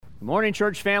Good morning,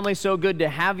 church family. So good to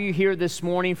have you here this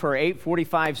morning for our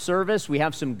 8:45 service. We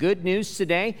have some good news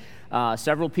today.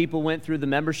 Several people went through the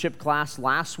membership class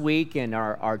last week and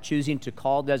are choosing to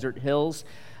call Desert Hills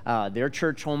their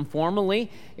church home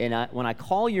formally. And when I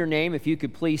call your name, if you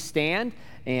could please stand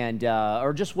and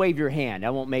or just wave your hand. I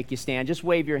won't make you stand. Just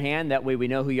wave your hand. That way we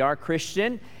know who you are.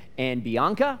 Christian and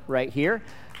Bianca right here.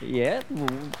 Yeah,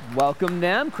 welcome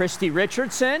them. Christy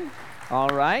Richardson. All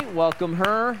right, welcome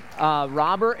her.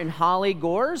 Robert and Holly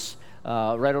Gores,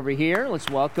 right over here. Let's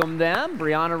welcome them.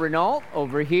 Brianna Renault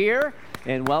over here,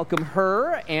 and welcome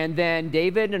her. And then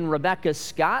David and Rebecca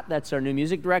Scott, that's our new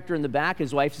music director in the back.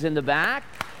 His wife is in the back.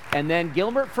 And then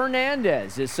Gilbert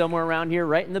Fernandez is somewhere around here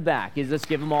right in the back. Let's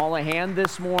give them all a hand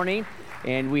this morning.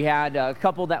 And we had a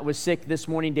couple that was sick this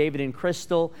morning, David and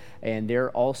Crystal, and they're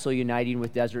also uniting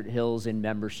with Desert Hills in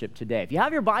membership today. If you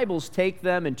have your Bibles, take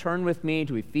them and turn with me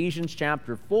to Ephesians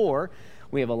chapter 4.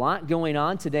 We have a lot going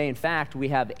on today. In fact, we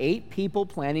have 8 people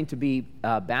planning to be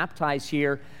baptized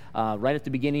here right at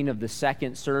the beginning of the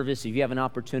second service. If you have an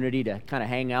opportunity to kind of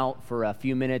hang out for a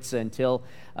few minutes until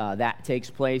that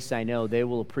takes place, I know they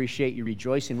will appreciate you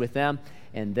rejoicing with them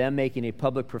and them making a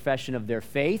public profession of their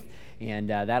faith. And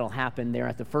that'll happen there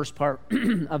at the first part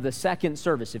of the second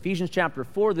service. Ephesians chapter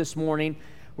 4 this morning.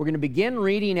 We're going to begin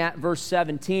reading at verse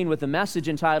 17 with a message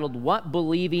entitled, What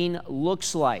Believing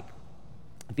Looks Like.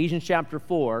 Ephesians chapter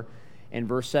 4 and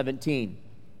verse 17.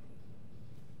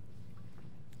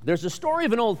 There's a story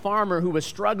of an old farmer who was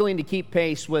struggling to keep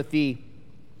pace with the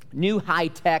new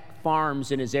high-tech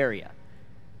farms in his area.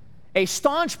 A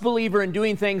staunch believer in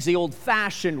doing things the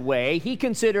old-fashioned way, he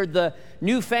considered the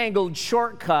newfangled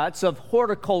shortcuts of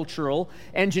horticultural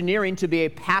engineering to be a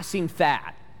passing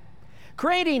fad.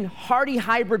 Creating hardy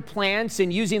hybrid plants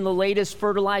and using the latest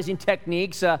fertilizing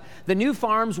techniques, the new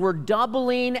farms were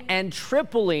doubling and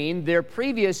tripling their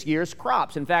previous year's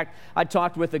crops. In fact, I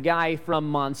talked with a guy from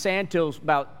Monsanto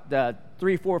about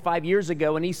 3, 4, 5 years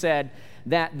ago, and he said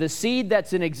that the seed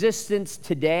that's in existence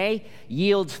today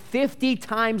yields 50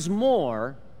 times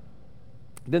more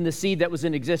than the seed that was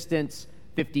in existence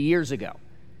 50 years ago.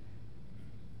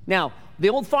 Now, the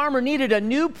old farmer needed a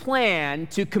new plan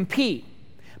to compete.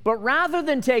 But rather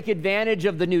than take advantage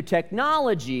of the new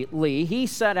technology, he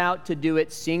set out to do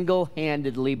it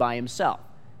single-handedly by himself.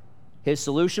 His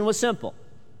solution was simple.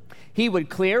 He would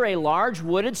clear a large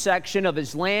wooded section of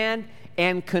his land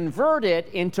and convert it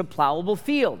into plowable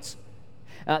fields.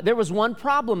 There was one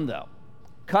problem, though.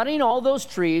 Cutting all those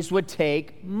trees would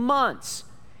take months,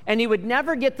 and he would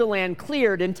never get the land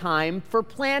cleared in time for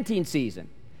planting season.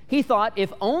 He thought,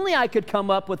 if only I could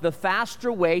come up with a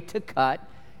faster way to cut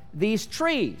these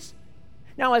trees.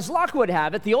 Now, as luck would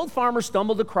have it, the old farmer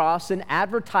stumbled across an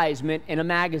advertisement in a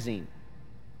magazine.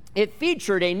 It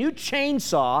featured a new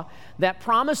chainsaw that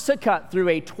promised to cut through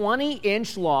a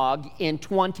 20-inch log in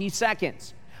 20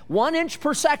 seconds. 1 inch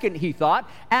per second, he thought.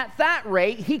 At that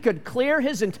rate, he could clear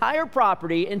his entire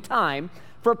property in time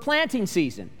for planting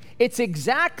season. It's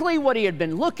exactly what he had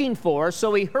been looking for,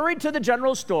 so he hurried to the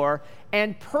general store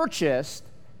and purchased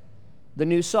the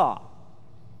new saw.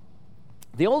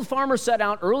 The old farmer set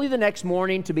out early the next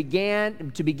morning to begin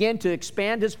to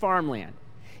expand his farmland.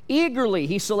 Eagerly,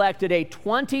 he selected a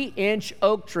 20-inch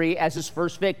oak tree as his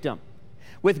first victim.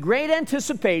 With great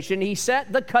anticipation, he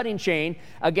set the cutting chain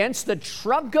against the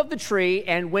trunk of the tree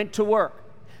and went to work.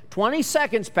 20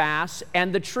 seconds passed,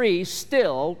 and the tree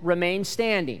still remained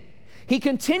standing. He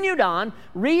continued on,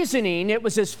 reasoning it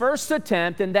was his first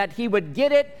attempt and that he would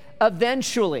get it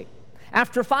eventually.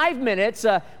 After 5 minutes,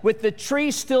 with the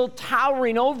tree still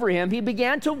towering over him, he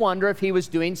began to wonder if he was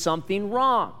doing something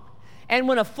wrong. And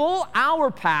when a full hour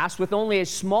passed with only a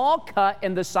small cut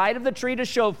in the side of the tree to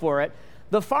show for it,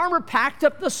 the farmer packed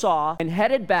up the saw and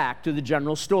headed back to the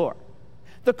general store.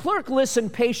 The clerk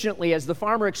listened patiently as the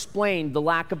farmer explained the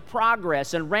lack of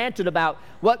progress and ranted about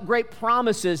what great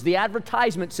promises the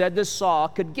advertisement said this saw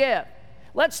could give.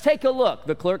 Let's take a look,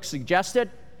 the clerk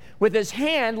suggested. With his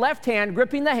left hand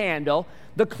gripping the handle,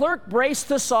 the clerk braced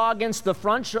the saw against the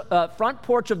front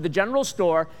porch of the general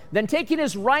store. Then taking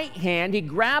his right hand, he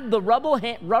grabbed the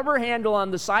rubber handle on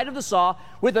the side of the saw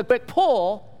with a quick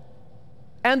pull,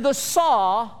 and the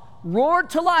saw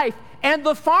roared to life. And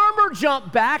the farmer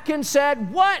jumped back and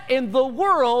said, "What in the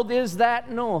world is that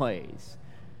noise?"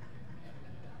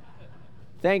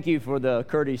 Thank you for the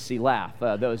courtesy laugh,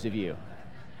 those of you.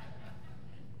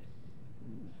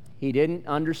 He didn't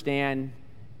understand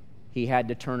he had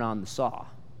to turn on the saw.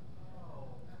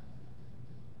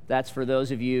 That's for those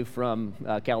of you from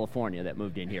California that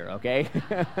moved in here, okay?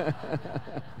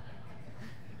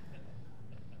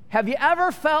 Have you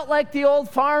ever felt like the old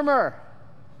farmer?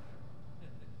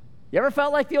 You ever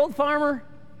felt like the old farmer?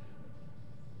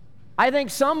 I think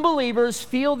some believers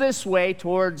feel this way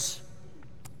towards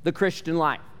the Christian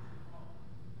life.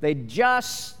 They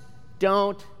just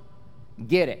don't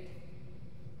get it.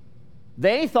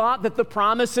 They thought that the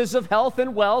promises of health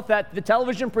and wealth that the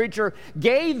television preacher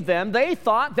gave them, they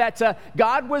thought that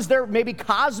God was their maybe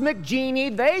cosmic genie.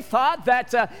 They thought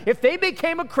that if they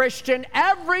became a Christian,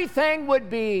 everything would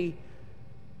be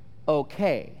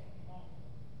okay.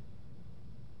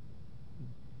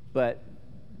 But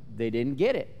they didn't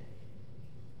get it.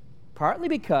 Partly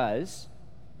because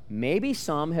maybe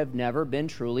some have never been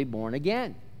truly born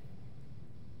again.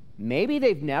 Maybe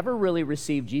they've never really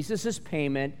received Jesus'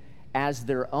 payment as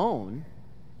their own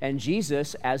and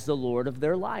Jesus as the Lord of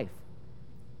their life.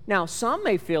 Now, some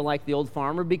may feel like the old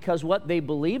farmer because what they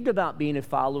believed about being a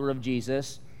follower of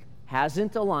Jesus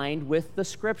hasn't aligned with the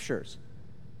Scriptures.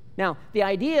 Now, the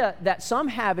idea that some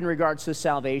have in regards to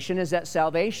salvation is that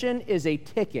salvation is a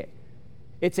ticket.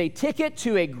 It's a ticket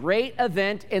to a great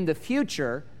event in the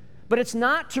future, but it's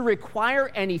not to require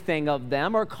anything of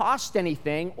them or cost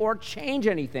anything or change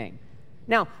anything.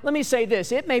 Now, let me say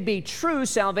this. It may be true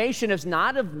salvation is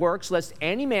not of works, lest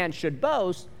any man should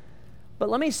boast, but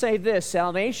let me say this.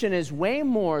 Salvation is way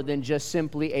more than just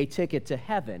simply a ticket to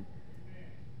heaven.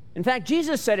 In fact,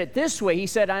 Jesus said it this way. He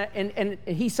said, and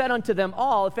he said unto them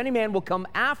all, if any man will come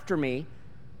after me,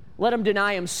 let him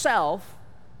deny himself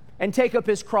and take up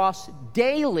his cross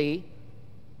daily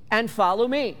and follow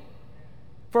me.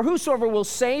 For whosoever will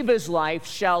save his life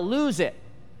shall lose it.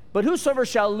 But whosoever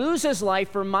shall lose his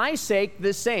life for my sake,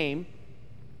 the same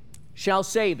shall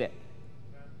save it.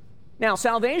 Now,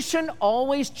 salvation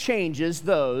always changes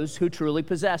those who truly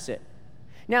possess it.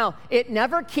 Now, it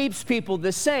never keeps people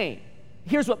the same.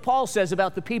 Here's what Paul says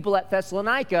about the people at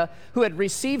Thessalonica who had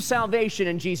received salvation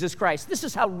in Jesus Christ. This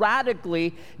is how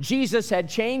radically Jesus had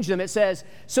changed them. It says,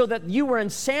 so that you were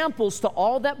in samples to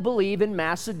all that believe in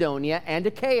Macedonia and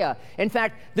Achaia. In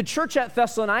fact, the church at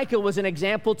Thessalonica was an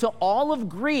example to all of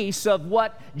Greece of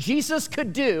what Jesus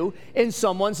could do in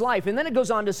someone's life. And then it goes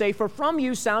on to say, for from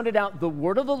you sounded out the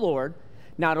word of the Lord,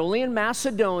 not only in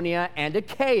Macedonia and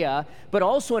Achaia, but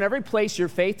also in every place your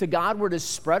faith to Godward is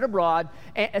spread abroad,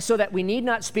 so that we need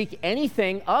not speak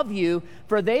anything of you,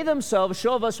 for they themselves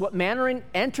show of us what manner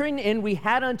entering in we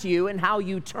had unto you, and how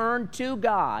you turned to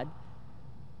God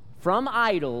from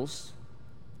idols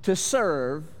to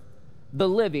serve the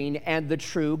living and the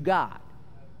true God.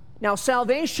 Now,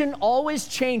 salvation always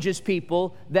changes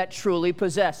people that truly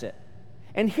possess it.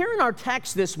 And here in our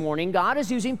text this morning, God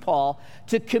is using Paul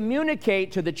to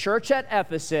communicate to the church at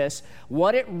Ephesus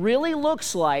what it really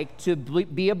looks like to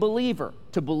be a believer,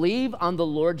 to believe on the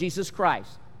Lord Jesus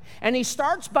Christ. And he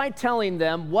starts by telling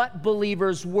them what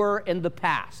believers were in the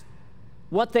past,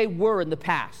 what they were in the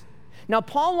past. Now,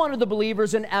 Paul wanted the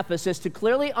believers in Ephesus to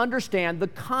clearly understand the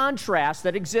contrast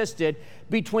that existed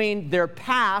between their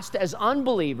past as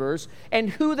unbelievers and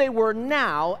who they were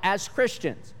now as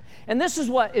Christians. And this is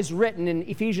what is written in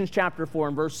Ephesians chapter 4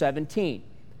 and verse 17.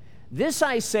 This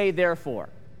I say therefore,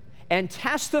 and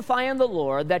testify in the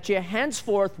Lord, that ye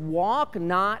henceforth walk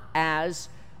not as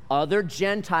other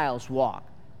Gentiles walk.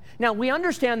 Now, we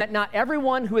understand that not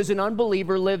everyone who is an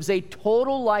unbeliever lives a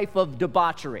total life of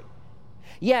debauchery.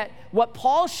 Yet, what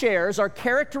Paul shares are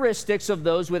characteristics of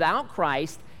those without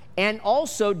Christ and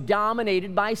also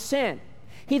dominated by sin.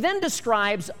 He then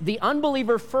describes the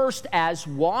unbeliever first as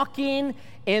walking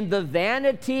in the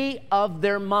vanity of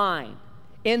their mind,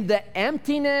 in the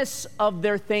emptiness of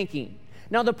their thinking.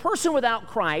 Now, the person without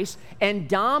Christ and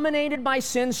dominated by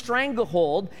sin's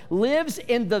stranglehold lives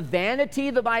in the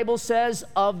vanity, the Bible says,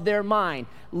 of their mind.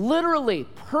 Literally,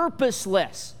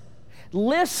 purposeless,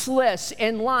 listless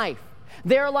in life.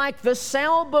 They're like the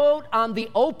sailboat on the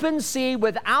open sea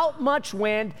without much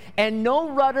wind and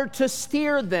no rudder to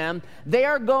steer them. They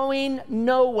are going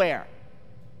nowhere.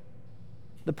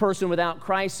 The person without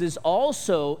Christ is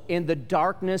also in the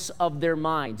darkness of their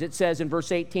minds. It says in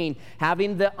verse 18,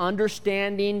 having the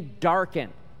understanding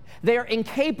darkened. They are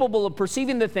incapable of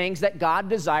perceiving the things that God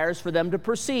desires for them to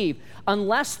perceive.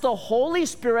 Unless the Holy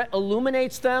Spirit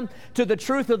illuminates them to the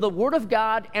truth of the Word of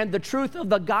God and the truth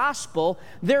of the gospel,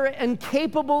 they're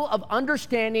incapable of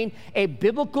understanding a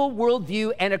biblical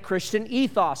worldview and a Christian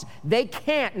ethos. They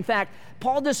can't. In fact,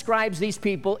 Paul describes these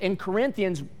people in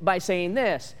Corinthians by saying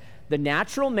this, the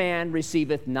natural man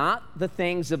receiveth not the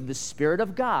things of the Spirit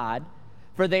of God,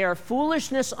 for they are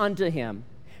foolishness unto him.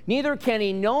 Neither can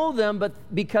he know them, but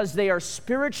because they are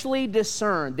spiritually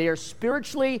discerned. They are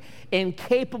spiritually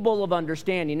incapable of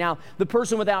understanding. Now, the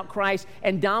person without Christ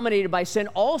and dominated by sin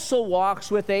also walks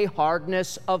with a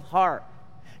hardness of heart.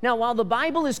 Now, while the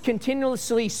Bible is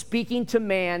continuously speaking to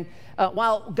man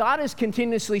While God is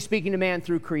continuously speaking to man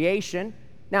through creation,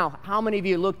 now, how many of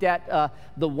you looked at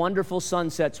the wonderful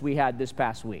sunsets we had this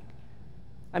past week?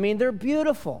 I mean, they're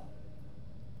beautiful.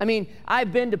 I mean,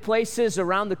 I've been to places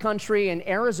around the country, and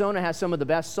Arizona has some of the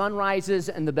best sunrises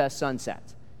and the best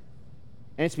sunsets.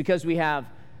 And it's because we have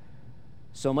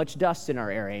so much dust in our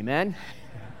air, amen?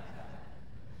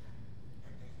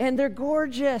 And they're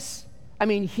gorgeous. I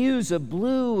mean, hues of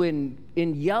blue and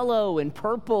yellow and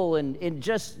purple and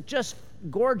just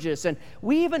gorgeous. And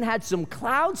we even had some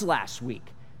clouds last week.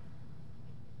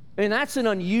 And that's an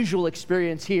unusual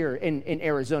experience here in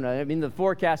Arizona. I mean, the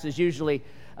forecast is usually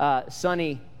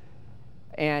sunny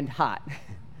and hot.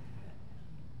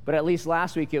 But at least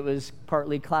last week it was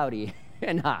partly cloudy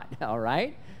and hot, all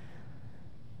right?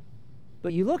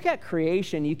 But you look at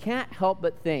creation, you can't help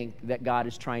but think that God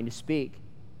is trying to speak.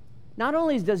 Not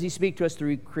only does he speak to us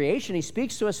through creation, he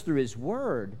speaks to us through his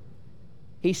word.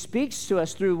 He speaks to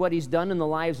us through what he's done in the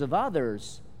lives of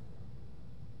others.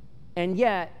 And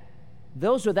yet,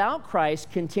 those without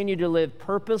Christ continue to live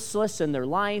purposeless in their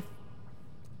life,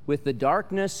 with the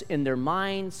darkness in their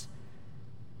minds,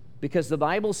 because the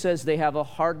Bible says they have a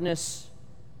hardness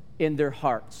in their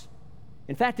hearts.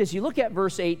 In fact, as you look at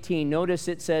verse 18, notice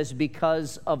it says,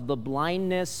 because of the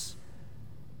blindness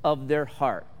of their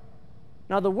heart.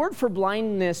 Now, the word for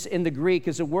blindness in the Greek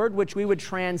is a word which we would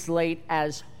translate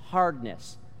as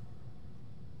hardness.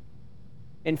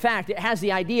 In fact, it has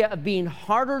the idea of being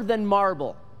harder than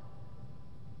marble,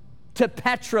 to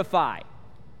petrify,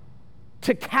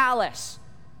 to callous.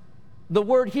 The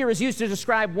word here is used to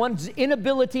describe one's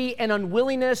inability and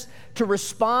unwillingness to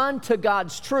respond to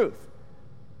God's truth.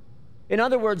 In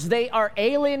other words, they are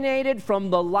alienated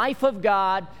from the life of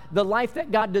God, the life that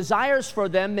God desires for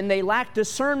them, and they lack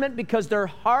discernment because their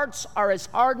hearts are as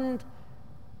hardened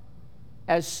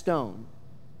as stone.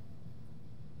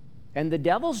 And the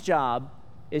devil's job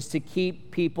is to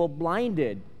keep people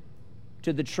blinded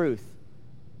to the truth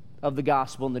of the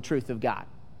gospel and the truth of God.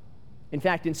 In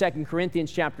fact, in 2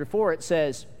 Corinthians chapter 4, it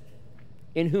says,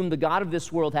 in whom the God of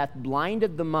this world hath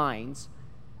blinded the minds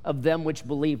of them which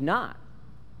believe not,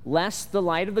 lest the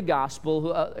light of the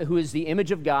gospel, who is the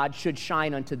image of God, should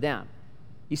shine unto them.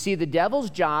 You see, the devil's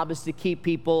job is to keep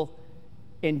people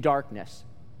in darkness.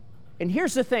 And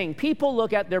here's the thing, people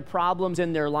look at their problems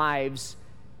in their lives,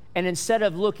 and instead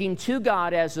of looking to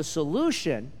God as a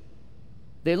solution,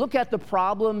 they look at the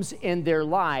problems in their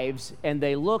lives, and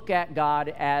they look at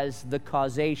God as the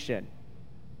causation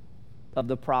of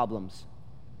the problems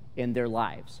in their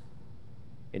lives.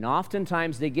 And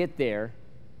oftentimes they get there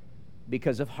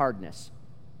because of hardness.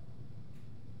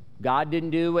 God didn't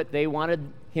do what they wanted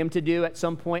him to do at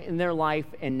some point in their life,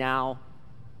 and now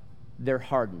they're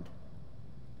hardened.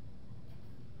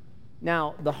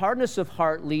 Now, the hardness of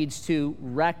heart leads to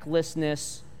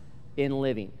recklessness in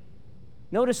living.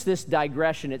 Notice this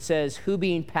digression. It says, who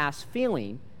being past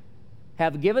feeling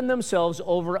have given themselves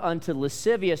over unto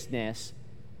lasciviousness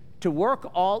to work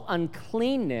all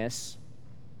uncleanness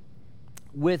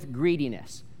with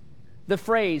greediness. The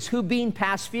phrase, who being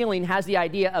past feeling, has the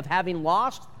idea of having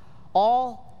lost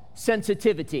all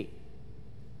sensitivity,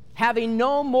 having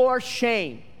no more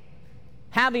shame,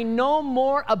 having no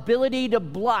more ability to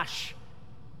blush,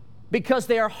 because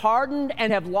they are hardened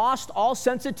and have lost all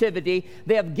sensitivity.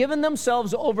 They have given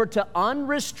themselves over to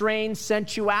unrestrained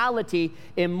sensuality,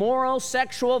 immoral,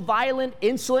 sexual, violent,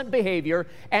 insolent behavior,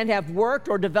 and have worked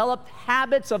or developed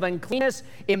habits of uncleanness,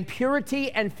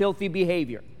 impurity, and filthy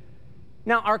behavior.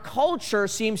 Now, our culture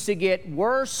seems to get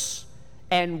worse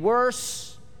and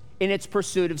worse in its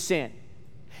pursuit of sin.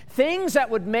 Things that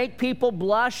would make people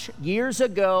blush years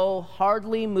ago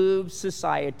hardly move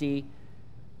society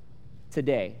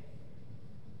today.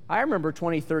 I remember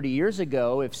 20, 30 years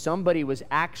ago, if somebody was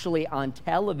actually on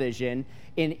television,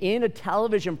 and in a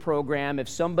television program, if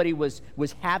somebody was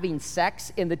having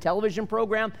sex in the television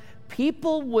program,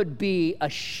 people would be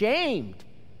ashamed.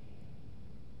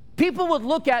 People would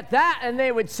look at that and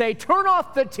they would say, turn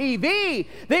off the TV.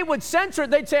 They would censor it.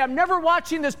 They'd say, I'm never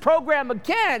watching this program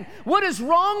again. What is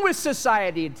wrong with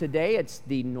society today? It's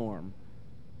the norm.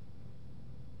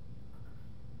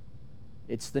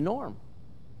 It's the norm.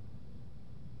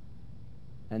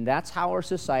 And that's how our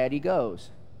society goes.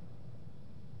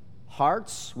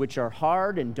 Hearts which are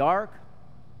hard and dark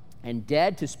and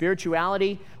dead to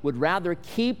spirituality would rather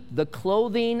keep the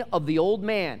clothing of the old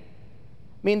man.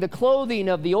 I mean, the clothing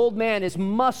of the old man is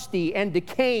musty and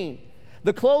decaying.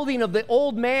 The clothing of the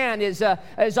old man is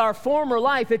our former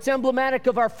life. It's emblematic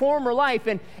of our former life.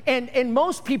 And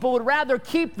most people would rather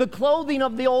keep the clothing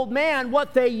of the old man,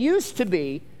 what they used to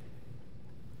be,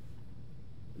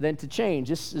 than to change.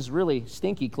 This is really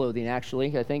stinky clothing,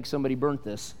 actually. I think somebody burnt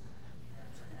this.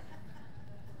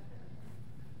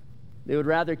 They would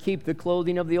rather keep the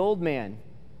clothing of the old man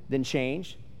than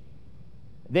change.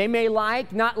 They may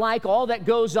not like all that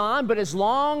goes on, but as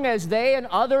long as they and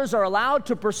others are allowed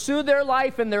to pursue their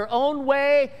life in their own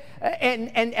way and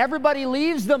everybody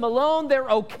leaves them alone, they're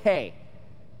okay.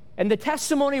 And the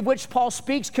testimony of which Paul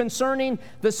speaks concerning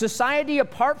the society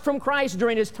apart from Christ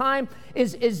during his time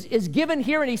is given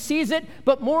here, and he sees it,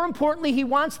 but more importantly, he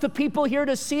wants the people here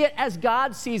to see it as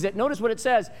God sees it. Notice what it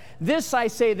says, "This I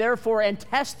say therefore, and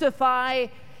testify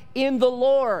in the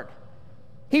Lord."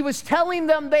 He was telling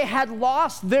them they had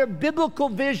lost their biblical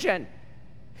vision.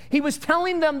 He was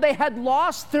telling them they had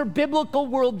lost their biblical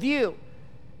worldview.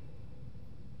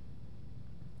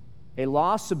 A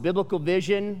loss of biblical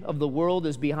vision of the world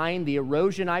is behind the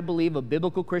erosion, I believe, of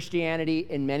biblical Christianity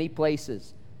in many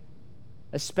places,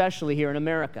 especially here in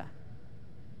America.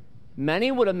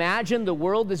 Many would imagine the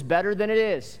world is better than it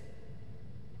is.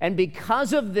 And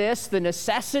because of this, the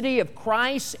necessity of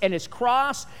Christ and his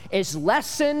cross is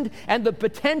lessened, and the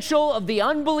potential of the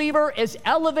unbeliever is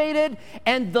elevated,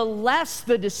 and the less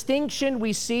the distinction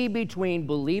we see between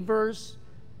believers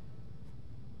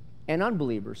and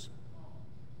unbelievers.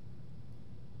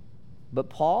 But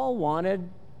Paul wanted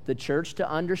the church to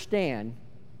understand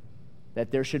that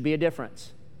there should be a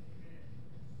difference.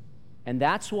 And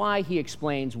that's why he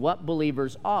explains what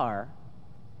believers are,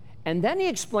 and then he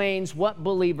explains what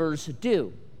believers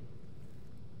do.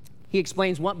 He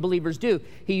explains what believers do.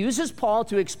 He uses Paul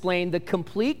to explain the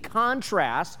complete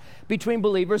contrast between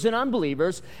believers and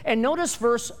unbelievers. And notice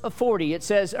verse 20, it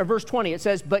says,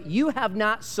 "But you have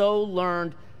not so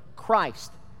learned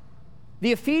Christ."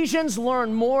 The Ephesians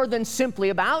learned more than simply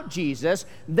about Jesus.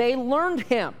 They learned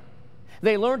him.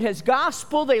 They learned his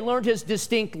gospel. They learned his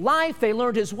distinct life. They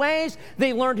learned his ways.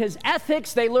 They learned his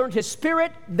ethics. They learned his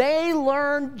spirit. They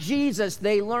learned Jesus.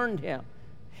 They learned him.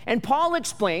 And Paul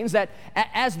explains that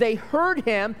as they heard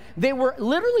him, they were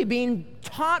literally being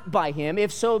taught by him,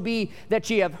 if so be that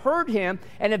ye have heard him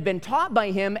and have been taught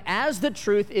by him as the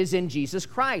truth is in Jesus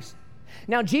Christ.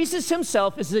 Now, Jesus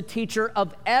himself is the teacher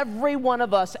of every one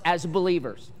of us as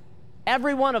believers.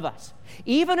 Every one of us.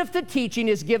 Even if the teaching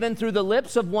is given through the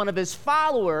lips of one of his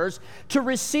followers, to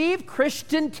receive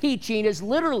Christian teaching is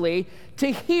literally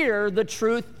to hear the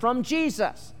truth from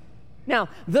Jesus. Now,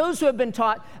 those who have been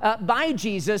taught by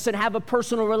Jesus and have a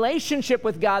personal relationship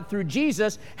with God through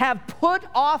Jesus have put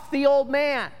off the old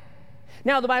man.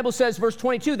 Now, the Bible says, verse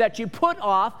 22, that you put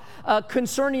off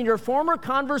concerning your former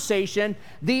conversation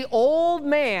the old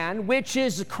man, which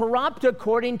is corrupt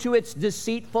according to its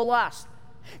deceitful lust.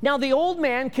 Now, the old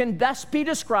man can best be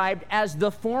described as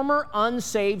the former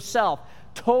unsaved self,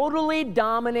 totally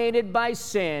dominated by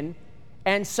sin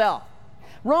and self.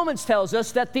 Romans tells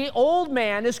us that the old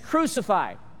man is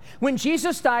crucified. When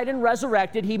Jesus died and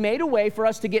resurrected, he made a way for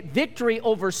us to get victory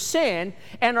over sin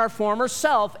and our former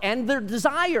self and their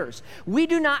desires. We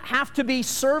do not have to be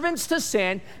servants to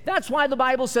sin. That's why the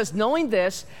Bible says, knowing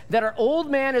this, that our old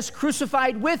man is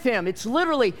crucified with him. It's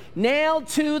literally nailed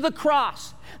to the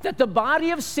cross, that the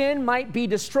body of sin might be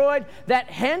destroyed,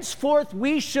 that henceforth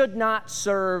we should not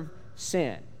serve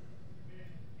sin.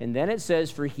 And then it says,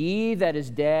 for he that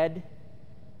is dead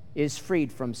is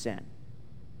freed from sin.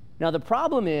 Now, the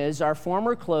problem is our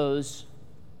former clothes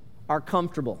are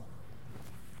comfortable.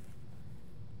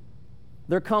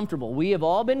 They're comfortable. We have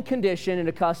all been conditioned and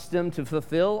accustomed to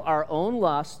fulfill our own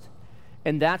lust,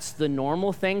 and that's the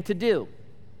normal thing to do.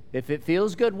 If it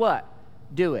feels good, what?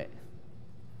 Do it.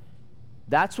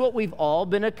 That's what we've all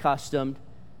been accustomed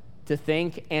to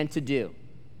think and to do.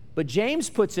 But James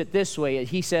puts it this way.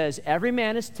 He says, every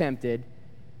man is tempted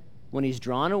when he's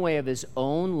drawn away of his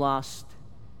own lust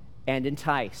and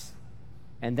enticed.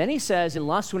 And then he says, and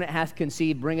lust when it hath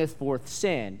conceived bringeth forth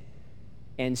sin,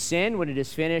 and sin when it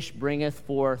is finished bringeth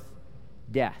forth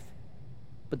death.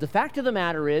 But the fact of the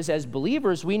matter is, as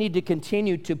believers, we need to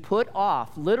continue to put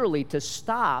off, literally to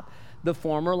stop the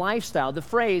former lifestyle. The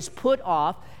phrase put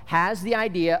off has the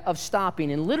idea of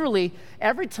stopping. And literally,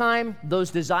 every time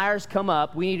those desires come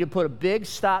up, we need to put a big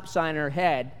stop sign in our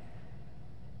head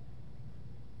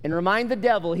and remind the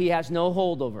devil he has no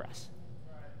hold over us.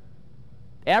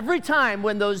 Every time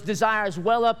when those desires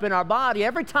well up in our body,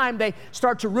 every time they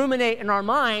start to ruminate in our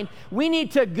mind, we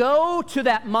need to go to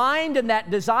that mind and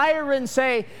that desire and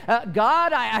say,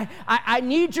 God, I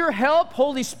need your help.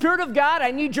 Holy Spirit of God, I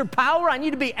need your power. I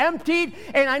need to be emptied,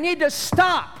 and I need to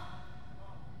stop.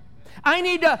 I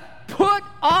need to put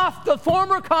off the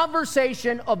former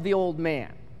conversation of the old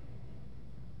man.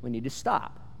 We need to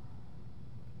stop.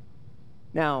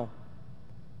 Now,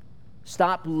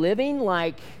 Stop living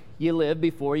like you lived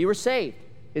before you were saved,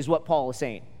 is what Paul is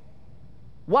saying.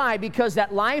 Why? Because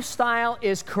that lifestyle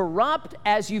is corrupt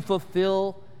as you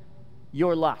fulfill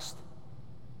your lust.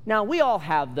 Now, we all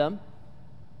have them,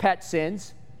 pet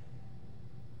sins,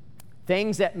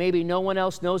 things that maybe no one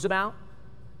else knows about,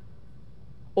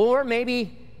 or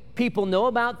maybe people know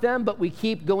about them, but we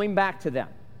keep going back to them.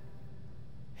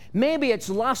 Maybe it's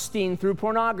lusting through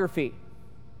pornography.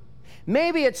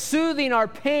 Maybe it's soothing our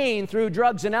pain through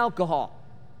drugs and alcohol.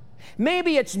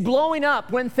 Maybe it's blowing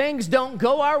up when things don't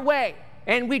go our way,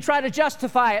 and we try to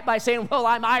justify it by saying, well,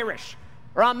 I'm Irish,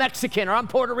 or I'm Mexican, or I'm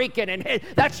Puerto Rican, and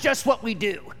that's just what we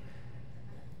do.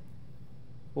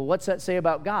 Well, what's that say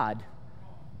about God?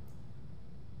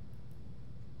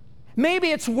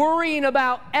 Maybe it's worrying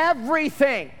about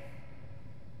everything.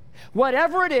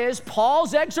 Whatever it is,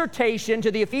 Paul's exhortation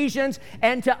to the Ephesians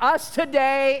and to us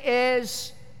today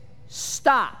is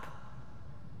stop.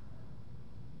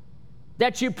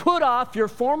 That you put off your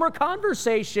former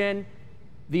conversation,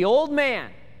 the old man,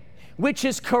 which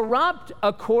is corrupt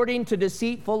according to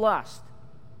deceitful lust.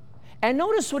 And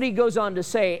notice what he goes on to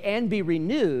say, and be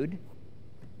renewed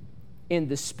in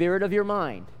the spirit of your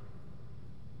mind.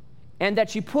 And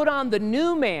that you put on the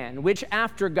new man, which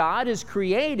after God is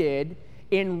created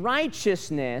in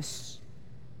righteousness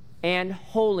and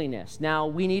holiness. Now,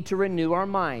 we need to renew our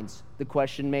minds. The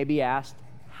question may be asked,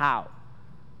 how?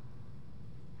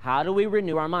 How do we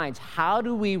renew our minds? How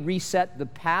do we reset the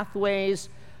pathways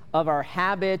of our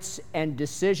habits and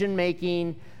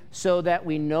decision-making so that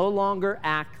we no longer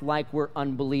act like we're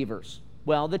unbelievers?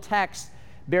 Well, the text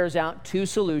bears out two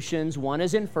solutions. One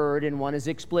is inferred and one is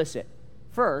explicit.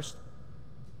 First,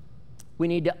 we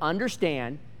need to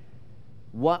understand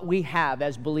what we have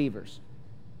as believers.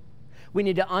 We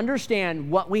need to understand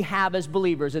what we have as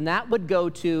believers, and that would go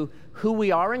to who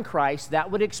we are in Christ.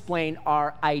 That would explain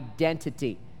our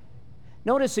identity.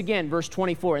 Notice again, verse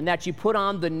 24, and that you put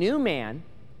on the new man,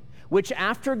 which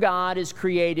after God is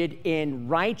created in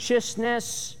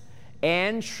righteousness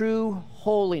and true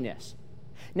holiness.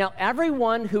 Now,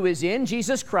 everyone who is in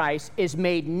Jesus Christ is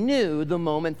made new the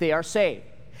moment they are saved.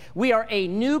 We are a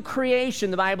new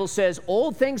creation. The Bible says,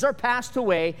 old things are passed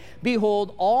away.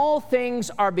 Behold, all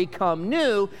things are become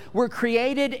new. We're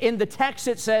created in the text,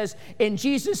 it says, in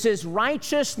Jesus'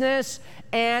 righteousness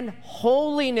and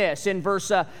holiness in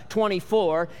verse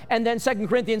 24. And then 2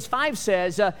 Corinthians 5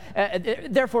 says,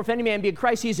 therefore, if any man be in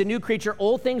Christ, he is a new creature.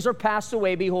 Old things are passed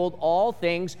away. Behold, all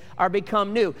things are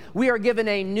become new. We are given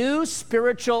a new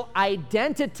spiritual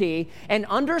identity, and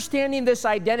understanding this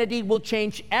identity will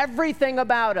change everything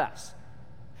about us.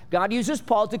 God uses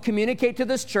Paul to communicate to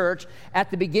this church at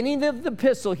the beginning of the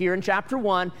epistle here in chapter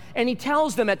 1, and he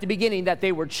tells them at the beginning that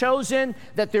they were chosen,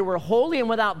 that they were holy and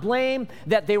without blame,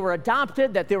 that they were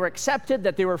adopted, that they were accepted,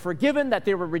 that they were forgiven, that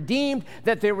they were redeemed,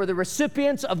 that they were the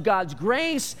recipients of God's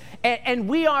grace, and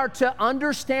we are to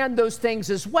understand those things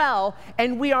as well,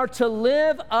 and we are to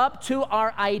live up to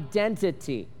our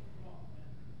identity.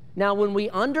 Now, when we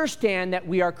understand that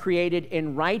we are created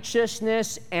in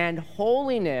righteousness and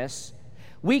holiness,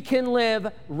 we can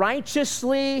live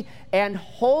righteously and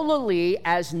holily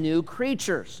as new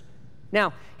creatures.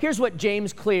 Now, here's what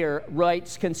James Clear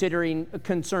writes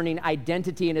concerning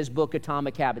identity in his book,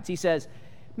 Atomic Habits. He says,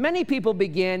 many people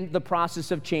begin the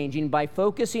process of changing by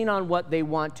focusing on what they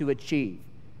want to achieve.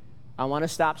 I want to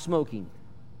stop smoking.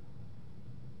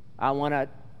 I want to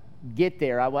get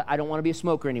there. I don't want to be a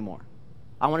smoker anymore.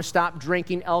 I want to stop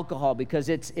drinking alcohol because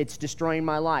it's destroying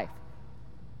my life.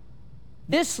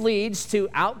 This leads to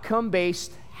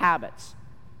outcome-based habits.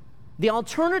 The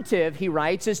alternative, he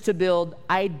writes, is to build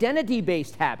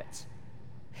identity-based habits.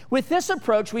 With this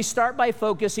approach, we start by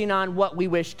focusing on what we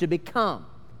wish to become.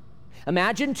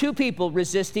 Imagine two people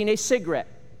resisting a cigarette.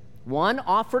 One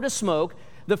offered to smoke.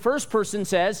 The first person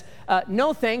says,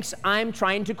 no thanks, I'm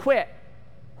trying to quit.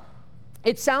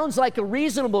 It sounds like a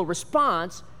reasonable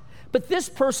response, but this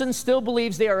person still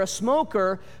believes they are a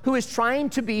smoker who is trying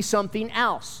to be something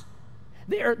else.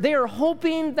 They are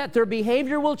hoping that their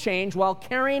behavior will change while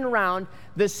carrying around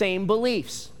the same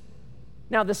beliefs.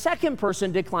 Now, the second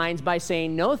person declines by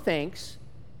saying, no thanks,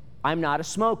 I'm not a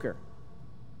smoker.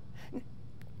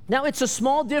 Now, it's a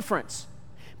small difference,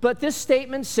 but this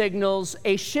statement signals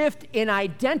a shift in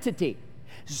identity.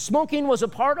 Smoking was a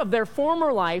part of their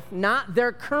former life, not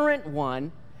their current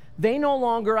one. They no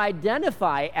longer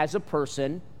identify as a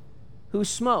person who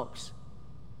smokes.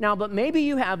 Now, but maybe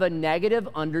you have a negative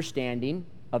understanding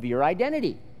of your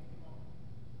identity.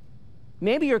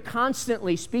 Maybe you're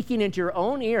constantly speaking into your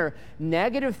own ear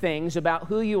negative things about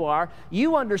who you are.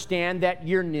 You understand that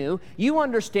you're new. You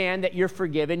understand that you're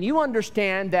forgiven. You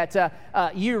understand that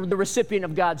you're the recipient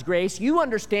of God's grace. You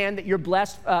understand that you're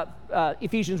blessed,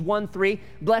 Ephesians 1:3,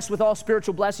 blessed with all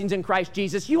spiritual blessings in Christ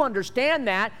Jesus. You understand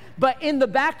that, but in the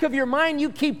back of your mind, you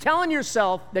keep telling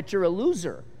yourself that you're a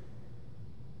loser.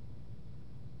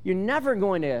 You're never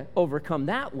going to overcome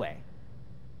that way.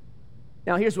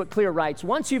 Now, here's what Clear writes.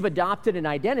 Once you've adopted an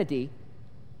identity,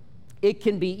 it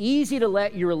can be easy to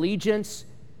let your allegiance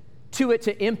to it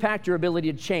to impact your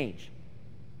ability to change.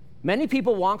 Many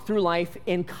people walk through life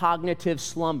in cognitive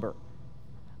slumber,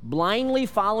 blindly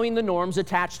following the norms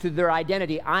attached to their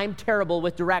identity. I'm terrible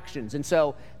with directions, and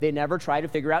so they never try to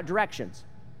figure out directions.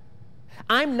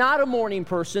 I'm not a morning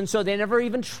person, so they never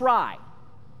even try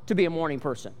to be a morning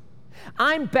person.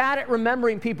 I'm bad at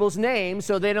remembering people's names,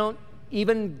 so they don't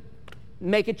even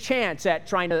make a chance at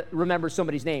trying to remember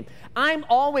somebody's name. I'm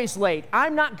always late.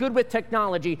 I'm not good with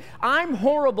technology. I'm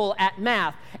horrible at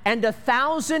math, and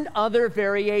 1,000 other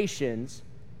variations.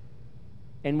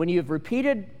 And when you've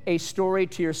repeated a story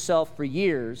to yourself for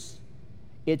years,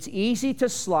 it's easy to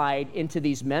slide into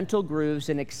these mental grooves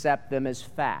and accept them as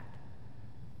fact.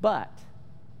 But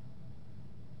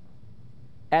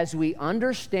as we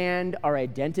understand our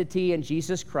identity in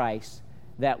Jesus Christ,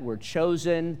 that we're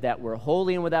chosen, that we're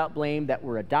holy and without blame, that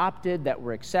we're adopted, that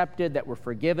we're accepted, that we're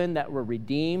forgiven, that we're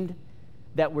redeemed,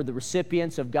 that we're the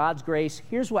recipients of God's grace,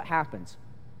 here's what happens.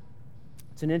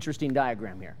 It's an interesting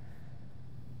diagram here.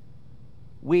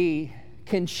 We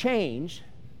can change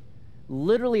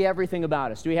literally everything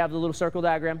about us. Do we have the little circle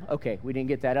diagram? Okay, we didn't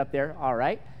get that up there. All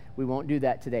right, we won't do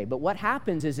that today. But what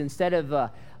happens is instead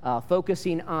of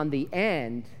focusing on the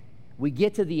end, we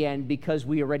get to the end because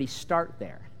we already start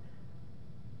there.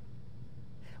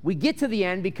 We get to the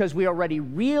end because we already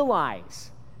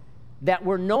realize that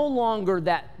we're no longer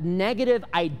that negative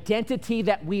identity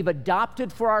that we've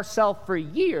adopted for ourselves for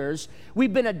years.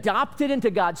 We've been adopted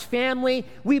into God's family.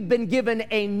 We've been given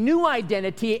a new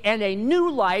identity and a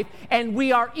new life, and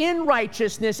we are in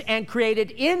righteousness and created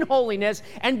in holiness,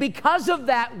 and because of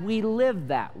that, we live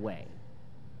that way.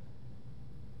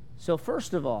 So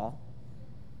first of all,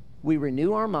 we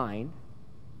renew our mind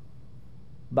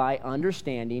by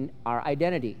understanding our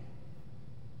identity.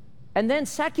 And then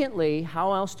secondly,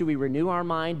 how else do we renew our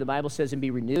mind? The Bible says, and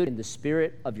be renewed in the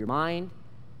spirit of your mind.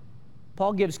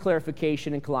 Paul gives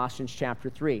clarification in Colossians chapter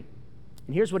 3.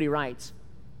 And here's what he writes.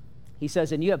 He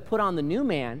says, and you have put on the new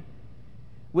man,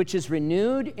 which is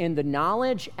renewed in the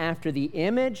knowledge after the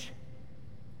image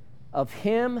of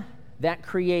him that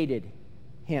created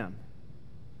him.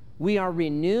 We are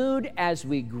renewed as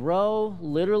we grow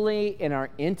literally in our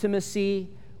intimacy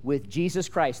with Jesus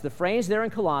Christ. The phrase there in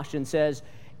Colossians says,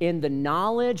 in the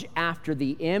knowledge after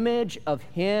the image of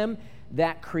him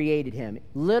that created him.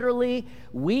 Literally,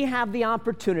 we have the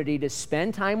opportunity to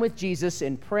spend time with Jesus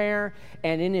in prayer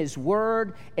and in his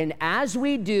word, and as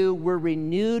we do, we're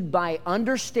renewed by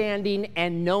understanding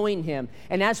and knowing him.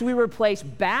 And as we replace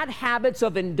bad habits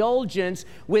of indulgence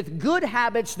with good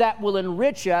habits that will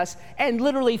enrich us and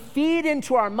literally feed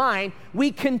into our mind,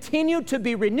 we continue to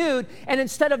be renewed, and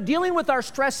instead of dealing with our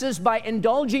stresses by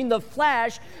indulging the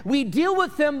flesh, we deal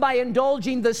with them by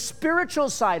indulging the spiritual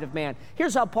side of man.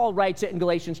 Here's how Paul writes it in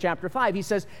Galatians chapter 5. He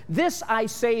says, this I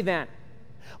say then,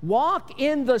 walk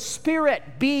in the Spirit,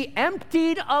 be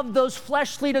emptied of those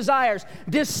fleshly desires.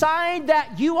 Decide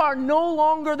that you are no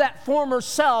longer that former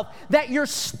self, that you're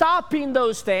stopping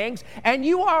those things, and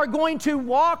you are going to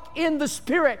walk in the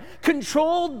Spirit,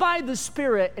 controlled by the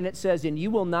Spirit. And it says, and you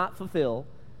will not fulfill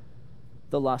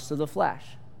the lust of the flesh.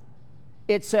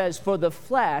 It says, for the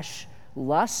flesh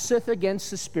lusteth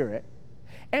against the Spirit,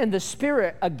 and the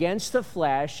Spirit against the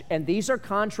flesh, and these are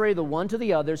contrary the one to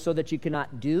the other, so that you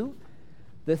cannot do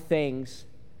the things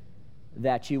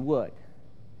that you would.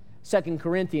 2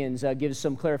 Corinthians gives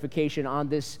some clarification on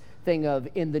this thing of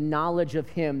in the knowledge of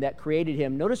him that created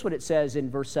him. Notice what it says in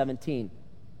verse 17.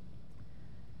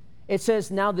 It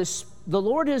says, now the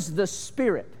Lord is the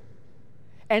Spirit,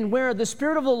 and where the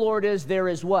Spirit of the Lord is, there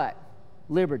is what?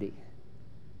 Liberty.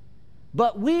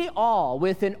 But we all,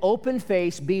 with an open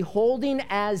face, beholding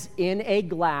as in a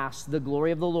glass the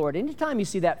glory of the Lord. Anytime you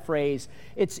see that phrase,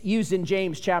 it's used in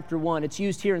James chapter 1. It's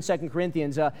used here in 2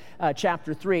 Corinthians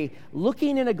chapter 3.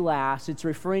 Looking in a glass, it's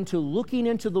referring to looking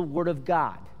into the Word of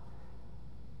God.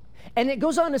 And it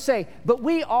goes on to say, but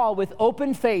we all, with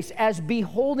open face, as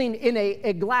beholding in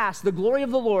a glass the glory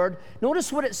of the Lord,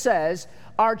 notice what it says,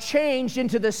 are changed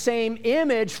into the same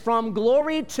image from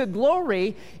glory to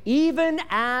glory, even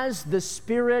as the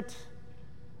Spirit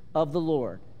of the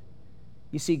Lord.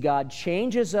 You see, God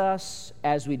changes us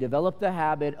as we develop the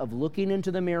habit of looking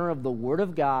into the mirror of the Word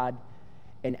of God,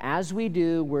 and as we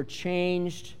do, we're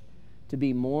changed to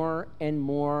be more and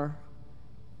more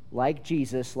like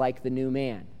Jesus, like the new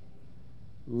man,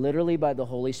 literally by the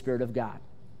Holy Spirit of God.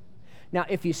 Now,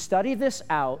 if you study this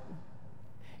out,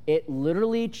 it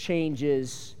literally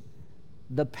changes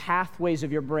the pathways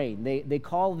of your brain. They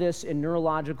call this, in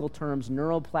neurological terms,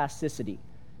 neuroplasticity.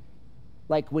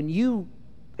 Like when you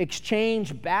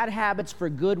exchange bad habits for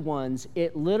good ones,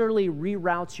 it literally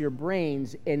reroutes your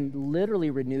brains and literally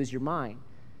renews your mind.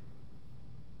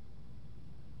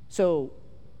 So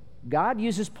God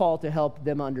uses Paul to help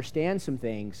them understand some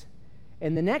things.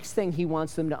 And the next thing he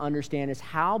wants them to understand is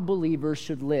how believers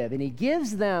should live. And he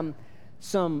gives them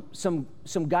some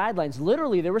guidelines.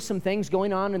 Literally, there were some things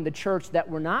going on in the church that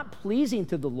were not pleasing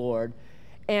to the Lord.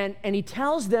 And he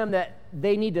tells them that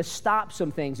they need to stop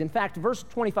some things. In fact, verse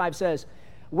 25 says,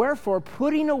 "Wherefore,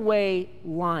 putting away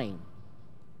lying."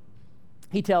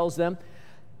 He tells them,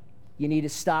 you need to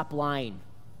stop lying.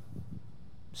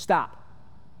 Stop.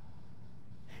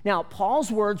 Now,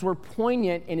 Paul's words were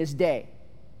poignant in his day.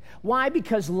 Why?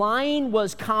 Because lying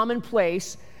was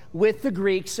commonplace with the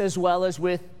Greeks as well as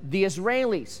with the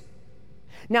Israelis.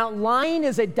 Now, lying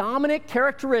is a dominant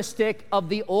characteristic of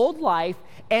the old life,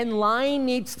 and lying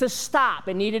needs to stop.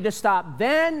 It needed to stop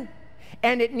then,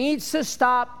 and it needs to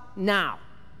stop now.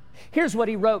 Here's what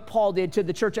he wrote, Paul did, to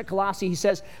the church at Colossae. He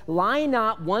says, "Lie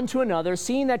not one to another,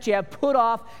 seeing that you have put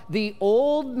off the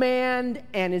old man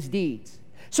and his deeds."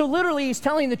 So literally, he's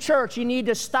telling the church, you need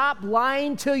to stop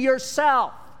lying to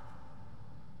yourself.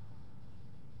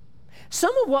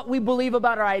 Some of what we believe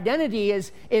about our identity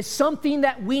is something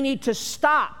that we need to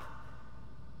stop.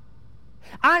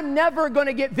 I'm never going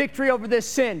to get victory over this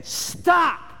sin.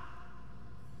 Stop.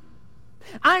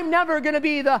 I'm never going to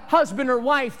be the husband or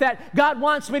wife that God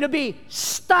wants me to be.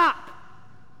 Stop.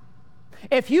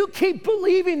 If you keep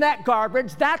believing that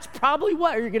garbage, that's probably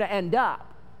where you're going to end up.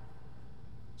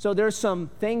 So there's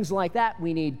some things like that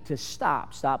we need to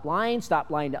stop. Stop lying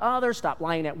to others, stop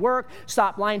lying at work,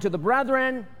 stop lying to the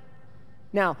brethren.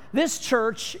 Now, this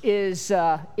church is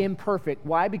imperfect.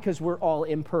 Why? Because we're all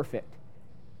imperfect.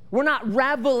 We're not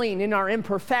reveling in our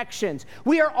imperfections.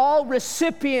 We are all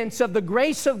recipients of the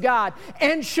grace of God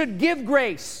and should give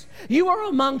grace. You are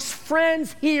amongst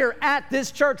friends here at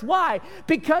this church. Why?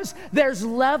 Because there's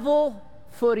level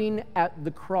footing at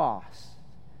the cross.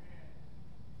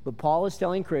 But Paul is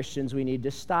telling Christians we need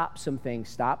to stop some things,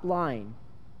 stop lying.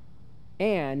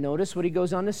 And notice what he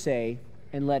goes on to say,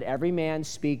 and let every man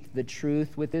speak the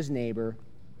truth with his neighbor,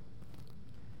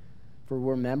 for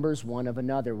we're members one of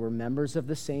another. We're members of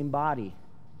the same body.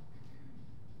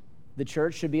 The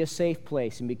church should be a safe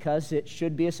place, and because it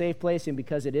should be a safe place, and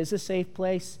because it is a safe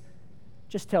place,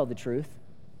 just tell the truth.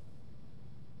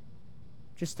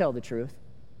 Just tell the truth.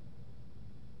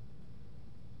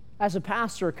 As a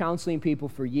pastor counseling people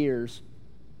for years,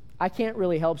 I can't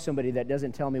really help somebody that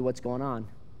doesn't tell me what's going on.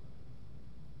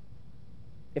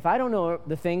 If I don't know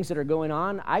the things that are going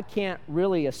on, I can't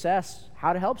really assess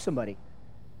how to help somebody.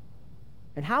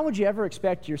 And how would you ever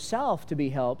expect yourself to be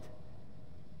helped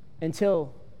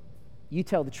until you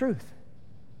tell the truth?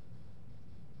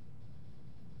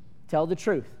 Tell the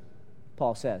truth,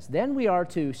 Paul says. Then we are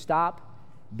to stop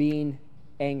being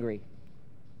angry.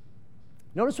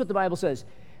 Notice what the Bible says.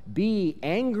 Be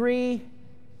angry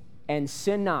and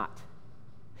sin not.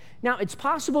 Now, it's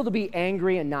possible to be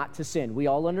angry and not to sin. We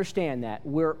all understand that.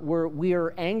 We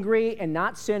are angry and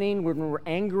not sinning when we're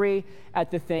angry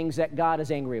at the things that God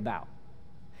is angry about.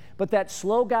 But that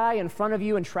slow guy in front of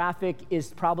you in traffic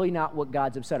is probably not what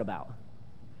God's upset about.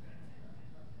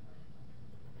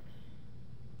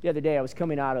 The other day, I was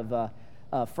coming out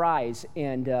of Fry's,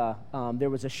 and there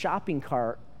was a shopping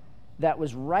cart that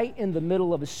was right in the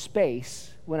middle of a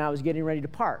space when I was getting ready to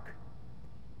park.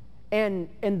 And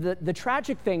the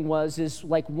tragic thing is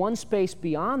like one space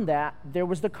beyond that, there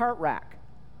was the cart rack.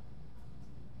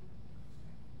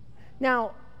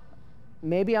 Now,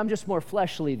 maybe I'm just more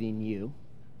fleshly than you,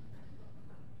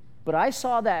 but I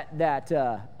saw that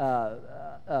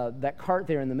cart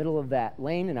there in the middle of that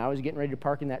lane, and I was getting ready to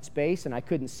park in that space, and I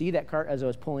couldn't see that cart as I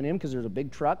was pulling in because there was a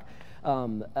big truck.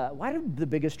 Why do the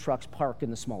biggest trucks park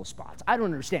in the smallest spots? I don't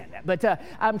understand that. But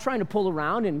I'm trying to pull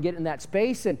around and get in that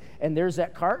space, and there's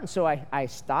that cart. And so I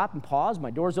stop and pause. My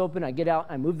door's open. I get out.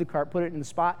 I move the cart, put it in the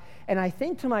spot. And I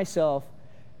think to myself,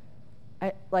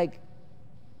 and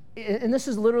this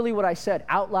is literally what I said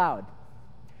out loud.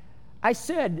 I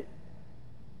said,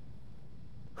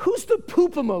 "Who's the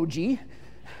poop emoji?"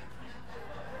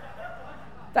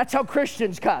 That's how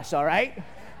Christians cuss, all right?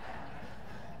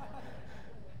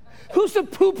 who's the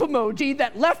poop emoji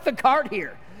that left the cart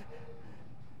here?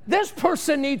 This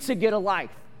person needs to get a life.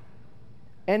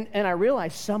 And I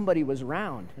realized somebody was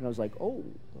around, and I was like, oh.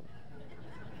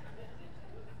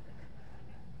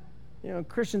 You know,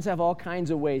 Christians have all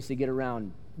kinds of ways to get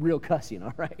around real cussing,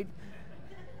 all right?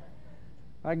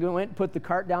 I went and put the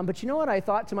cart down, but you know what I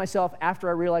thought to myself after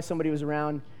I realized somebody was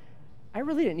around? I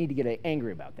really didn't need to get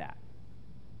angry about that.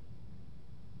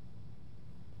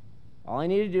 All I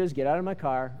needed to do is get out of my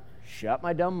car, shut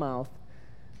my dumb mouth,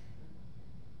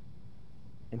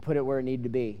 and put it where it needed to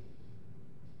be.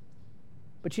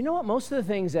 But you know what? Most of the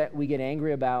things that we get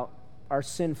angry about are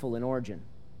sinful in origin.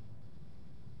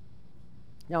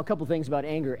 Now, a couple things about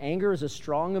anger. Anger is a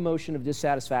strong emotion of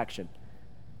dissatisfaction.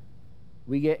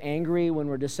 We get angry when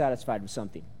we're dissatisfied with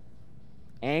something.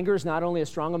 Anger is not only a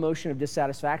strong emotion of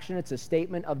dissatisfaction, it's a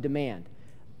statement of demand.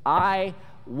 I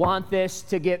want this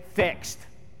to get fixed.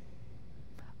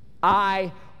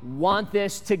 I want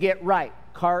this to get right.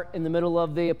 Cart in the middle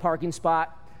of the parking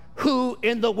spot. Who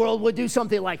in the world would do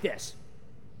something like this?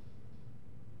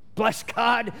 Bless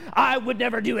God, I would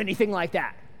never do anything like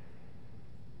that.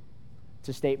 It's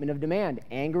a statement of demand.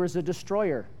 Anger is a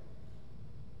destroyer.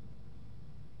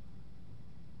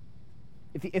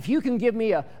 If you can give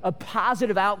me a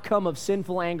positive outcome of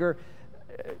sinful anger,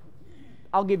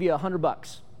 I'll give you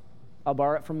 $100. I'll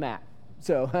borrow it from Matt.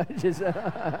 So just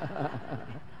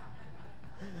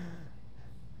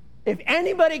if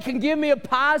anybody can give me a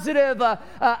positive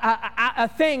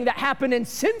a thing that happened in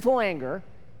sinful anger,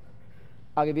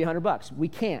 I'll give you $100. We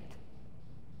can't.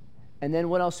 And then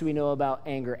what else do we know about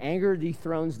anger? Anger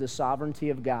dethrones the sovereignty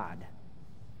of God.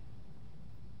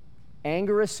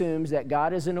 Anger assumes that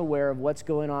God isn't aware of what's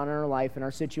going on in our life and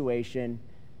our situation,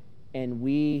 and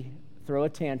we throw a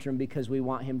tantrum because we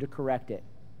want him to correct it.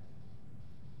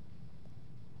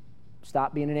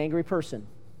 Stop being an angry person.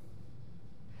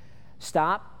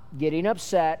 Stop getting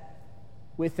upset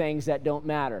with things that don't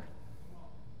matter.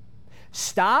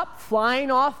 Stop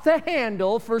flying off the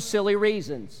handle for silly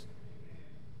reasons.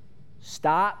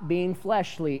 Stop being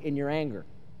fleshly in your anger.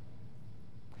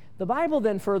 The Bible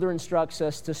then further instructs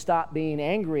us to stop being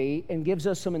angry and gives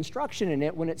us some instruction in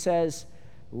it when it says,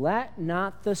 let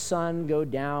not the sun go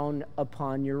down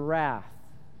upon your wrath.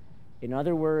 In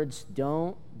other words,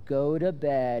 don't go to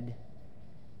bed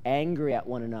angry at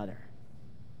one another.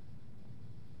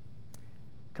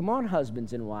 Come on,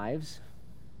 husbands and wives.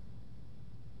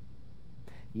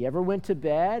 You ever went to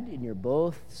bed and you're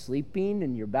both sleeping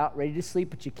and you're about ready to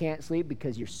sleep, but you can't sleep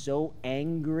because you're so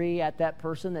angry at that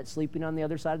person that's sleeping on the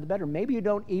other side of the bed? Or maybe you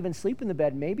don't even sleep in the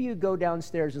bed. Maybe you go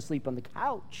downstairs and sleep on the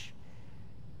couch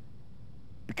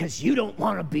because you don't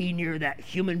want to be near that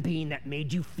human being that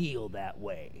made you feel that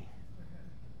way.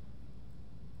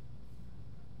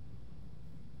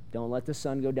 Don't let the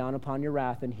sun go down upon your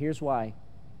wrath. And here's why.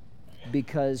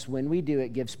 Because when we do,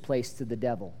 it gives place to the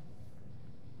devil.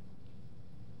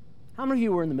 How many of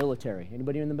you were in the military?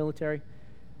 Anybody in the military?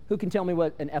 Who can tell me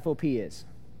what an FOP is?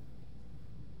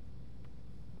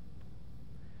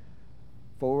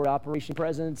 Forward Operation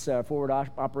Presence, Forward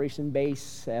Operation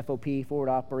Base, FOP, Forward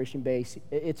Operation Base.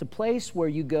 It's a place where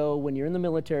you go when you're in the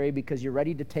military because you're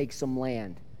ready to take some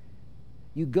land.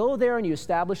 You go there and you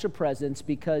establish a presence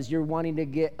because you're wanting to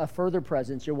get a further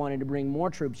presence. You're wanting to bring more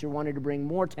troops. You're wanting to bring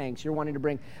more tanks. You're wanting to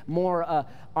bring more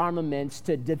armaments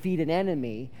to defeat an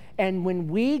enemy. And when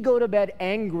we go to bed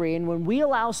angry and when we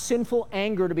allow sinful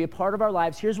anger to be a part of our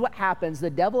lives, here's what happens. The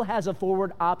devil has a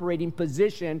forward operating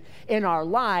position in our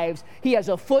lives. He has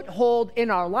a foothold in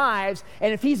our lives.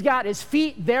 And if he's got his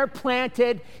feet there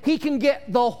planted, he can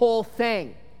get the whole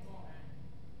thing.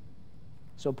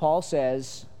 So Paul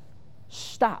says,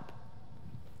 stop.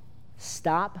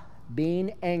 Stop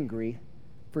being angry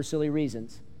for silly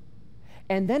reasons.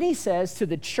 And then he says to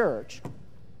the church,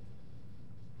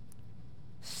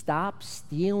 stop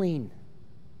stealing.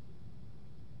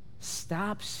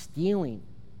 Stop stealing.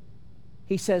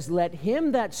 He says, let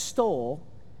him that stole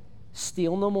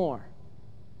steal no more.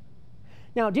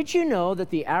 Now, did you know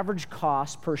that the average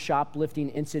cost per shoplifting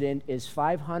incident is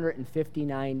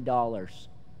 $559?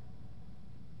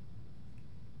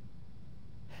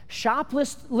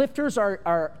 Shoplifters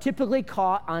are typically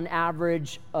caught on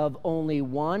average of only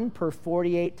 1 per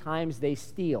 48 times they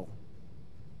steal.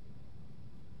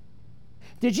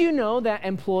 Did you know that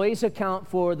employees account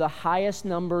for the highest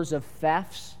numbers of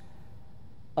thefts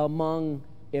among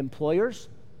employers?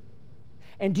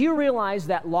 And do you realize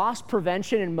that loss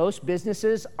prevention in most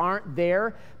businesses aren't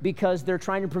there because they're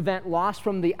trying to prevent loss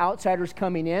from the outsiders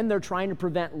coming in? They're trying to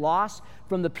prevent loss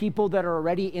from the people that are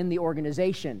already in the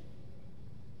organization.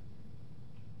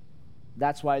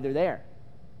 That's why they're there.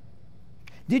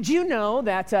 Did you know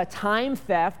that time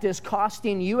theft is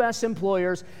costing U.S.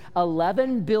 employers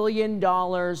 $11 billion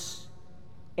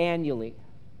annually?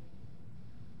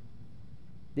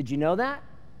 Did you know that?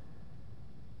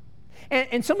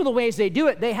 And some of the ways they do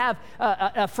it, they have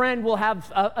a friend will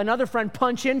have another friend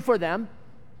punch in for them.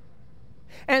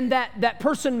 And that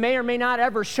person may or may not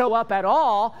ever show up at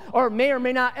all, or may or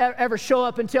may not ever show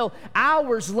up until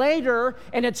hours later,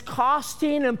 and it's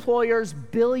costing employers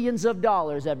billions of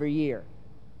dollars every year.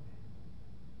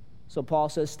 So Paul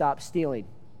says, stop stealing.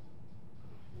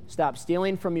 Stop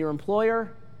stealing from your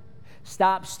employer.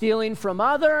 Stop stealing from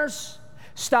others.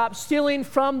 Stop stealing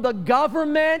from the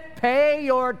government. Pay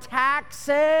your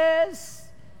taxes.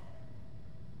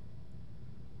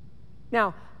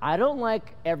 Now, I don't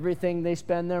like everything they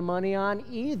spend their money on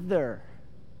either.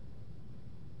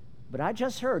 But I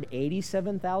just heard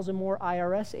 87,000 more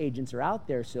IRS agents are out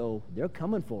there, so they're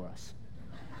coming for us.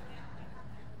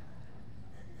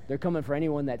 They're coming for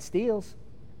anyone that steals.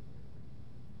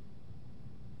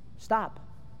 Stop.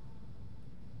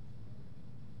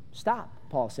 Stop,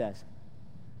 Paul says.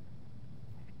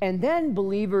 And then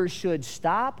believers should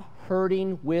stop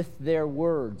hurting with their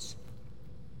words.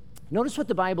 Notice what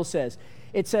the Bible says.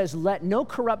 It says, let no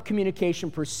corrupt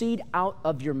communication proceed out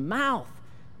of your mouth.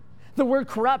 The word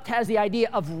corrupt has the idea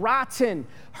of rotten,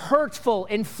 hurtful,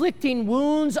 inflicting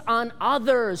wounds on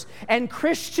others. And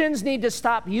Christians need to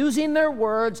stop using their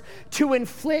words to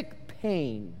inflict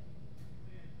pain.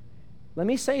 Let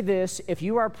me say this, if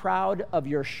you are proud of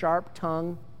your sharp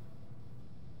tongue,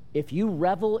 if you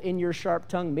revel in your sharp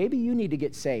tongue, maybe you need to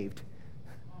get saved.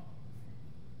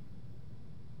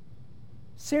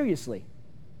 Seriously.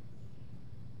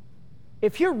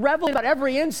 If you're reveling about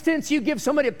every instance you give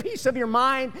somebody a piece of your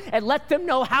mind and let them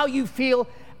know how you feel,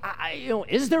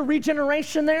 is there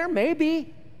regeneration there?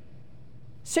 Maybe.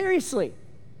 Seriously.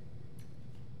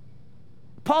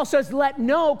 Paul says, let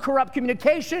no corrupt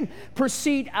communication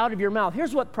proceed out of your mouth.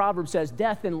 Here's what Proverbs says,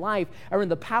 death and life are in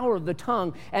the power of the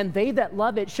tongue, and they that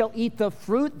love it shall eat the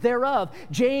fruit thereof.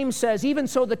 James says, even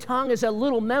so the tongue is a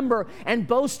little member and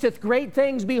boasteth great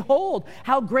things. Behold,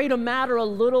 how great a matter a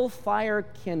little fire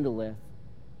kindleth.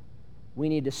 We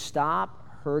need to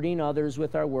stop hurting others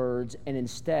with our words, and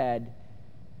instead,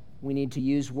 we need to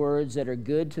use words that are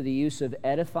good to the use of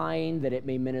edifying, that it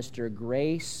may minister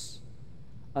grace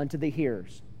unto the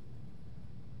hearers.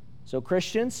 So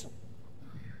Christians,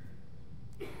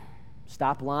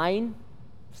 stop lying,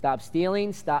 stop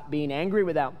stealing, stop being angry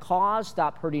without cause,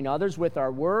 stop hurting others with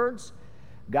our words.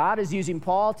 God is using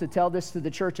Paul to tell this to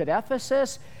the church at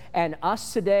Ephesus and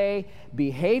us today.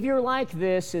 Behavior like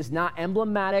this is not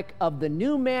emblematic of the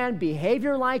new man.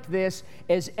 Behavior like this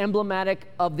is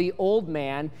emblematic of the old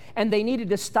man, and they needed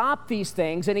to stop these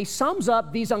things. And he sums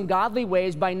up these ungodly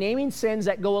ways by naming sins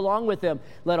that go along with them.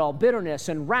 Let all bitterness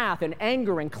and wrath and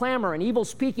anger and clamor and evil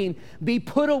speaking be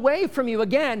put away from you.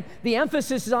 Again, the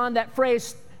emphasis is on that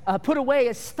phrase, put away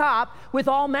is stop with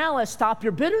all malice. Stop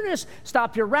your bitterness,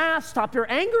 stop your wrath, stop your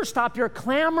anger, stop your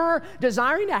clamor,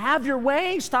 desiring to have your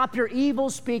way, stop your evil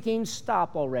speaking,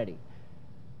 stop already.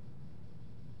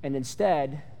 And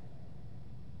instead,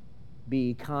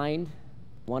 be kind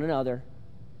one another,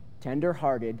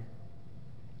 tender-hearted,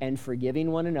 and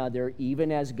forgiving one another,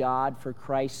 even as God, for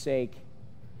Christ's sake,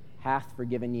 hath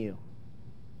forgiven you.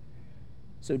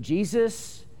 So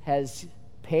Jesus has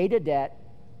paid a debt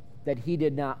that he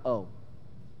did not owe.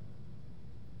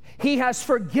 He has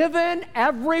forgiven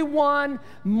everyone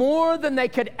more than they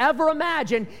could ever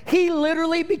imagine. He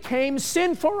literally became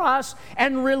sin for us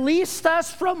and released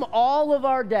us from all of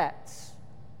our debts.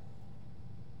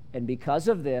 And because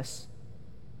of this,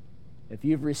 if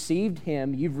you've received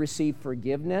him, you've received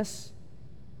forgiveness.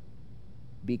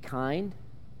 Be kind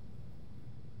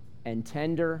and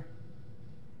tender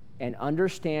and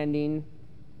understanding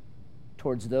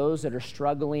towards those that are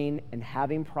struggling and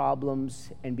having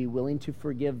problems, and be willing to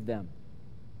forgive them.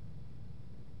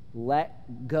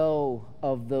 Let go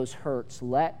of those hurts.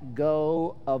 Let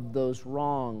go of those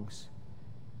wrongs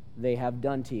they have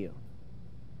done to you.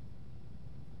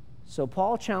 So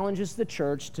Paul challenges the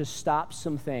church to stop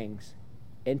some things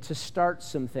and to start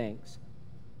some things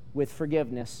with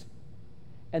forgiveness.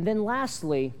 And then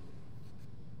lastly,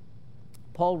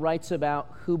 Paul writes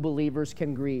about who believers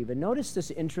can grieve. And notice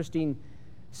this interesting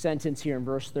sentence here in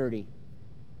verse 30.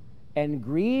 And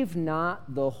grieve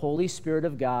not the Holy Spirit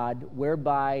of God,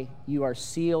 whereby you are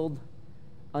sealed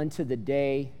unto the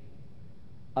day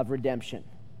of redemption.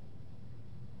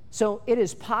 So it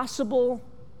is possible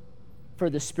for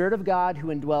the Spirit of God who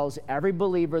indwells every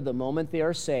believer the moment they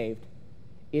are saved,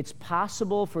 it's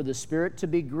possible for the Spirit to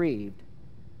be grieved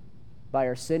by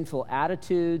our sinful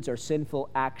attitudes, our sinful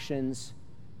actions,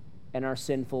 and our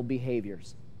sinful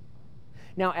behaviors.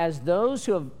 Now, as those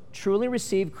who have truly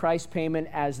received Christ's payment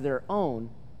as their own,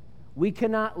 we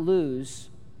cannot lose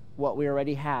what we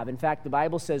already have. In fact, the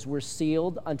Bible says we're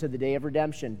sealed unto the day of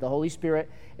redemption. The Holy Spirit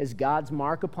is God's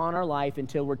mark upon our life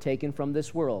until we're taken from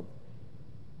this world.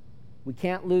 We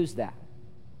can't lose that.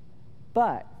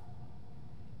 But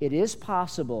it is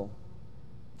possible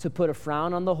to put a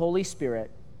frown on the Holy Spirit,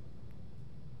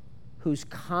 who's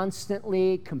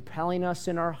constantly compelling us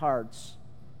in our hearts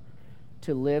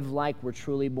to live like we're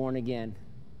truly born again.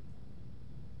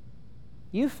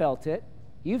 You felt it.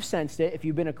 You've sensed it if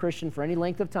you've been a Christian for any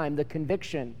length of time, the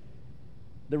conviction,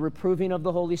 the reproving of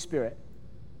the Holy Spirit.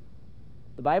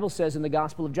 The Bible says in the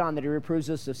Gospel of John that he reproves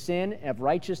us of sin, of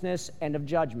righteousness, and of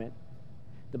judgment.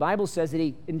 The Bible says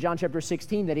that in John chapter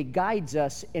 16, that he guides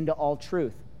us into all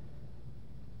truth.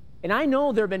 And I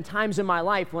know there have been times in my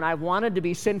life when I've wanted to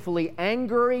be sinfully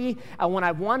angry, and when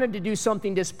I've wanted to do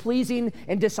something displeasing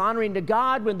and dishonoring to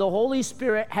God, when the Holy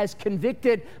Spirit has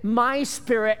convicted my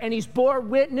spirit and he's bore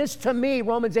witness to me,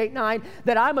 Romans 8:9,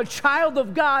 that I'm a child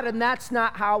of God and that's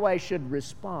not how I should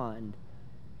respond.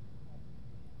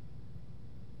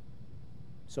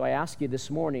 So I ask you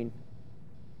this morning,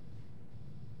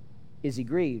 is he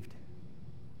grieved?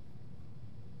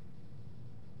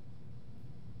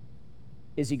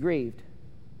 Is he grieved?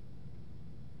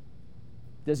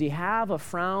 Does he have a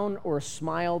frown or a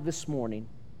smile this morning?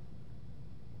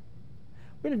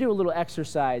 We're going to do a little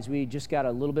exercise. We just got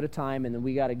a little bit of time, and then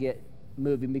we got to get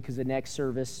moving because the next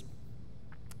service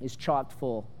is chock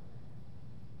full.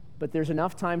 But there's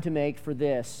enough time to make for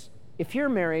this. If you're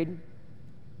married,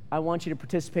 I want you to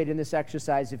participate in this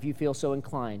exercise if you feel so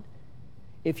inclined.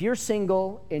 If you're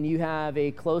single and you have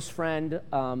a close friend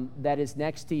that is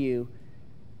next to you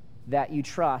that you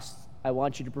trust, I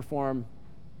want you to perform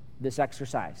this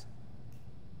exercise.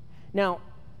 Now,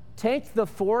 take the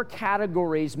 4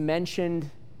 categories mentioned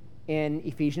in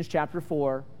Ephesians chapter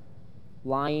 4,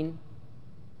 lying,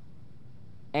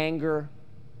 anger,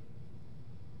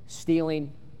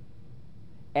 stealing,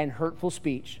 and hurtful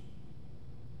speech,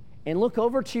 and look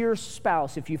over to your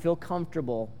spouse if you feel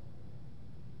comfortable.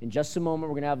 In just a moment,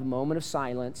 we're going to have a moment of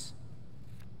silence,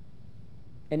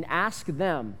 and ask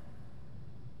them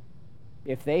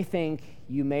if they think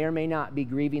you may or may not be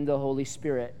grieving the Holy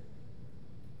Spirit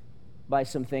by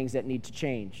some things that need to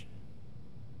change.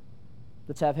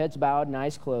 Let's have heads bowed and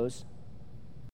eyes closed.